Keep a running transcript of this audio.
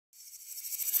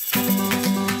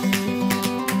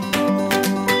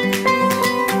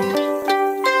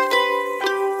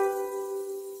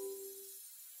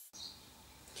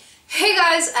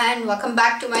and welcome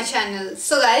back to my channel.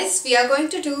 So guys, we are going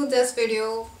to do this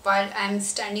video while I'm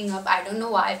standing up. I don't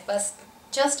know why, but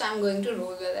just I'm going to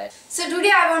roll with it. So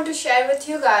today I want to share with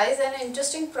you guys an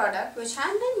interesting product which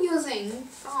I've been using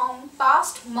from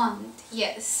past month.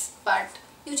 Yes, but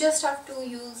you just have to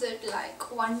use it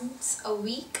like once a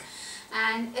week.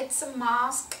 And it's a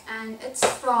mask and it's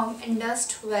from Indus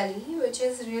Valley, which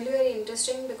is really very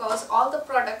interesting because all the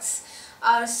products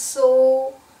are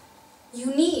so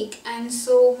unique and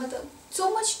so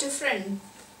much different,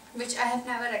 which I have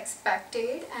never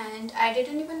expected, and I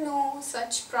didn't even know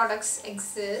such products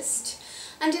exist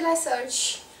until I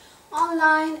searched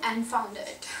online and found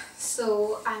it.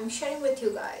 So I'm sharing with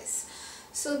you guys.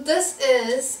 So this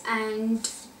is an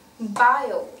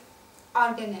bio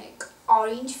organic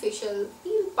orange facial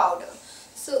peel powder.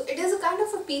 So it is a kind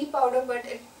of a peel powder, but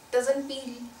it doesn't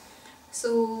peel,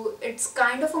 so it's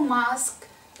kind of a mask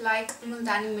like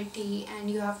multani mitti, and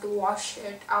you have to wash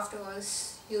it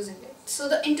afterwards using it. So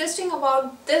the interesting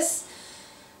about this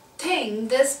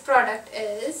product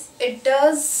is it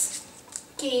does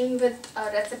came with a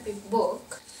recipe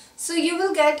book. So you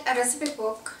will get a recipe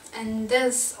book and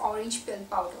this orange peel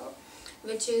powder,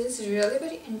 which is really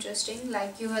very interesting.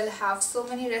 Like, you will have so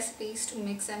many recipes to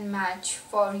mix and match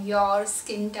for your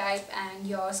skin type and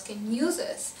your skin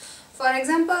uses. For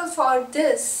example, for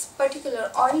this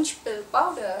particular orange peel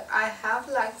powder, I have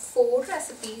like 4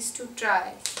 recipes to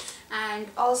try, and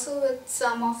also with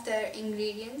some of their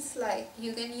ingredients. Like,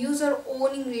 you can use your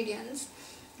own ingredients,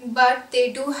 but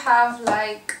they do have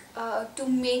like to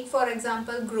make, for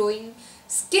example, glowing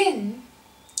skin,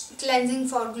 cleansing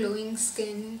for glowing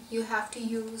skin, you have to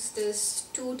use this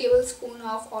 2 tablespoons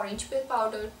of orange peel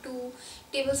powder, 2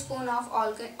 tablespoons of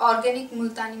organic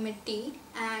multani mitti,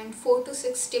 and 4 to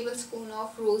 6 tablespoons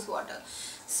of rose water.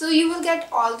 So you will get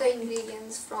all the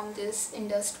ingredients from this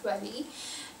Indus Valley.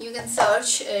 You can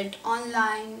search it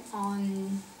online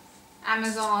on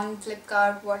Amazon,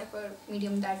 Flipkart, whatever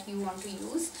medium that you want to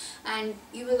use, and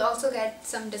you will also get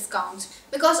some discounts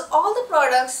because all the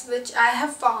products which I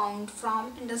have found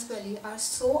from Indus Valley are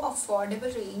so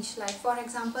affordable range. Like, for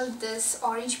example, this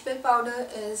orange peel powder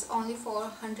is only for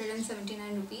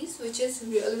 179 rupees, which is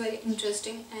really very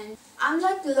interesting, and I'm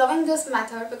like loving this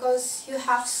method because you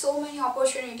have so many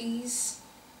opportunities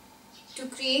to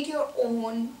create your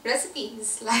own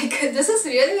recipes. Like, this is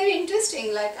really very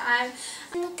interesting. Like, I'm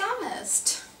a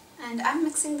chemist and I'm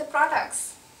mixing the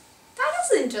products. That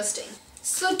is interesting.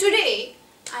 So today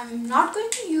I'm not going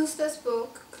to use this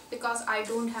book because I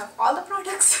don't have all the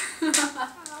products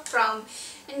from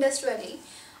Indus Valley.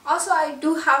 Also, I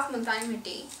do have multani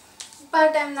mitti,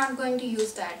 but I'm not going to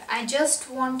use that. I just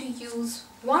want to use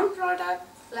one product.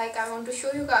 Like, I want to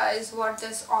show you guys what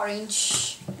this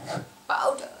orange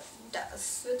powder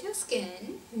does with your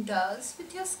skin.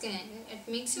 It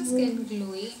makes your skin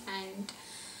glowy and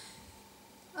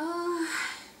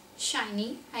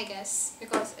shiny, I guess,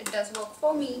 because it does work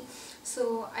for me.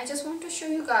 So I just want to show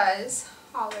you guys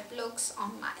how it looks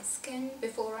on my skin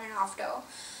before and after.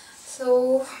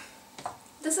 So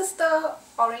this is the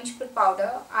orange peel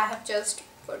powder. I have just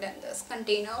put in this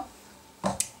container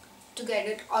to get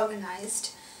it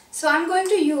organized. So I'm going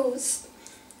to use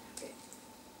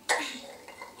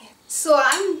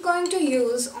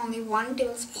only 1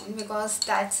 tablespoon because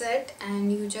that's it,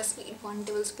 and you just need 1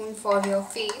 tablespoon for your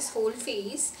whole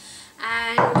face,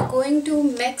 and going to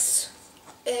mix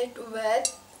it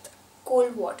with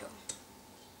cold water.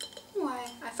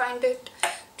 Why? I find it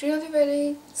really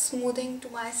very smoothing to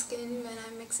my skin when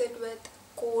I mix it with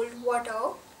cold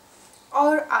water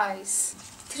or ice.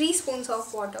 3 spoons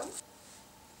of water.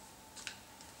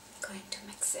 Going to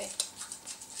mix it.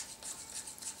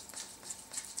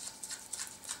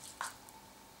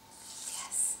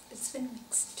 It's been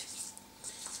mixed.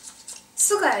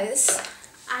 So guys,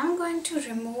 I'm going to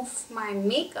remove my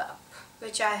makeup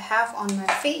which I have on my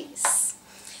face,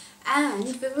 and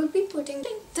we will be putting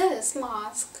this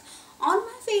mask on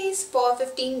my face for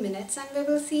 15 minutes and we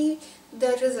will see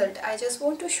the result. I just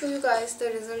want to show you guys the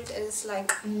result is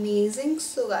like amazing.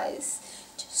 So guys,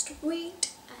 just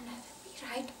wait and I will be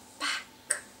right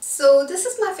back. So this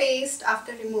is my face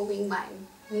after removing my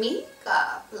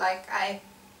makeup. Like,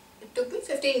 it took me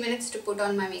 15 minutes to put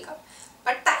on my makeup,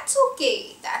 but that's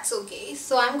okay,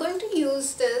 So I'm going to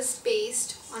use this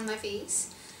paste on my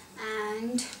face,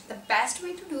 and the best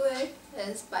way to do it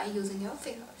is by using your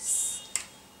fingers.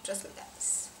 Trust me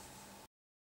guys.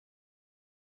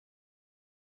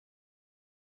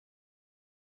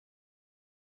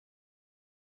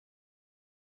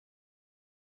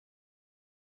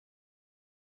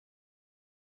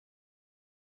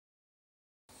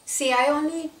 See, I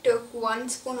only took 1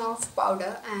 spoon of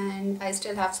powder and I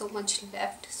still have so much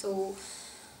left. So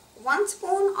 1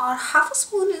 spoon or half a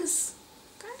spoon is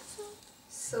kind of a...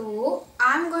 So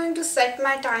I'm going to set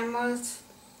my timer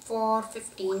for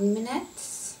 15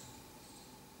 minutes.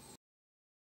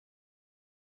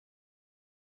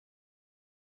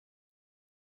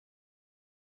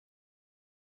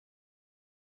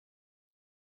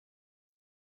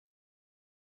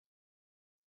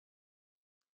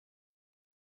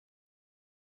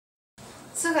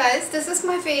 So guys, this is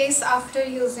my face after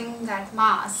using that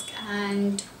mask,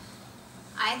 and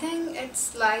I think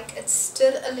it's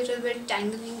still a little bit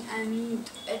tangling and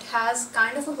it has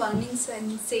kind of a burning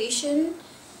sensation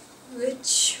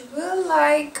which will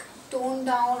like tone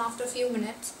down after a few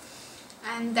minutes,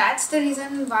 and that's the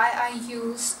reason why I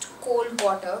used cold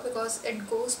water, because it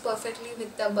goes perfectly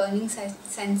with the burning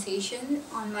sensation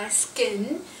on my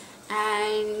skin.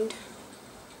 And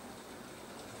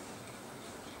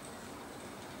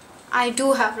I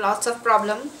do have lots of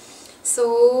problem.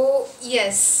 So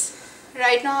yes,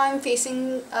 right now I'm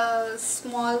facing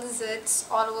small zits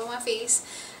all over my face,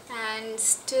 and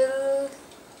still,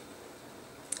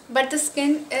 but the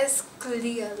skin is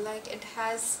clear, like it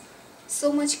has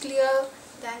so much clear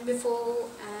than before,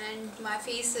 and my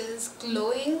face is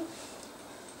glowing.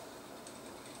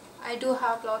 I do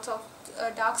have lots of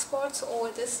dark spots over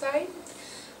this side,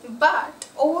 but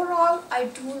overall I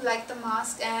do like the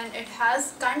mask, and it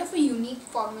has kind of a unique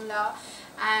formula,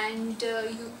 and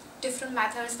different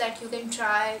methods that you can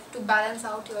try to balance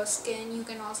out your skin. You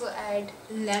can also add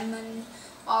lemon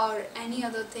or any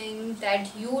other thing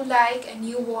that you like and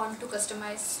you want to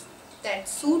customize that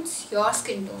suits your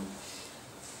skin tone.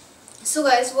 So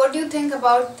guys, what do you think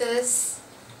about this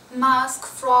mask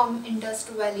from Indus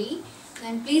Valley?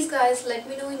 Then please guys let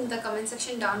me know in the comment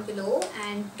section down below,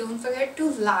 and don't forget to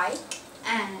like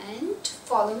and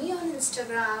follow me on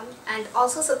Instagram, and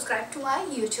also subscribe to my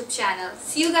YouTube channel.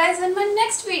 See you guys in my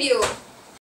next video.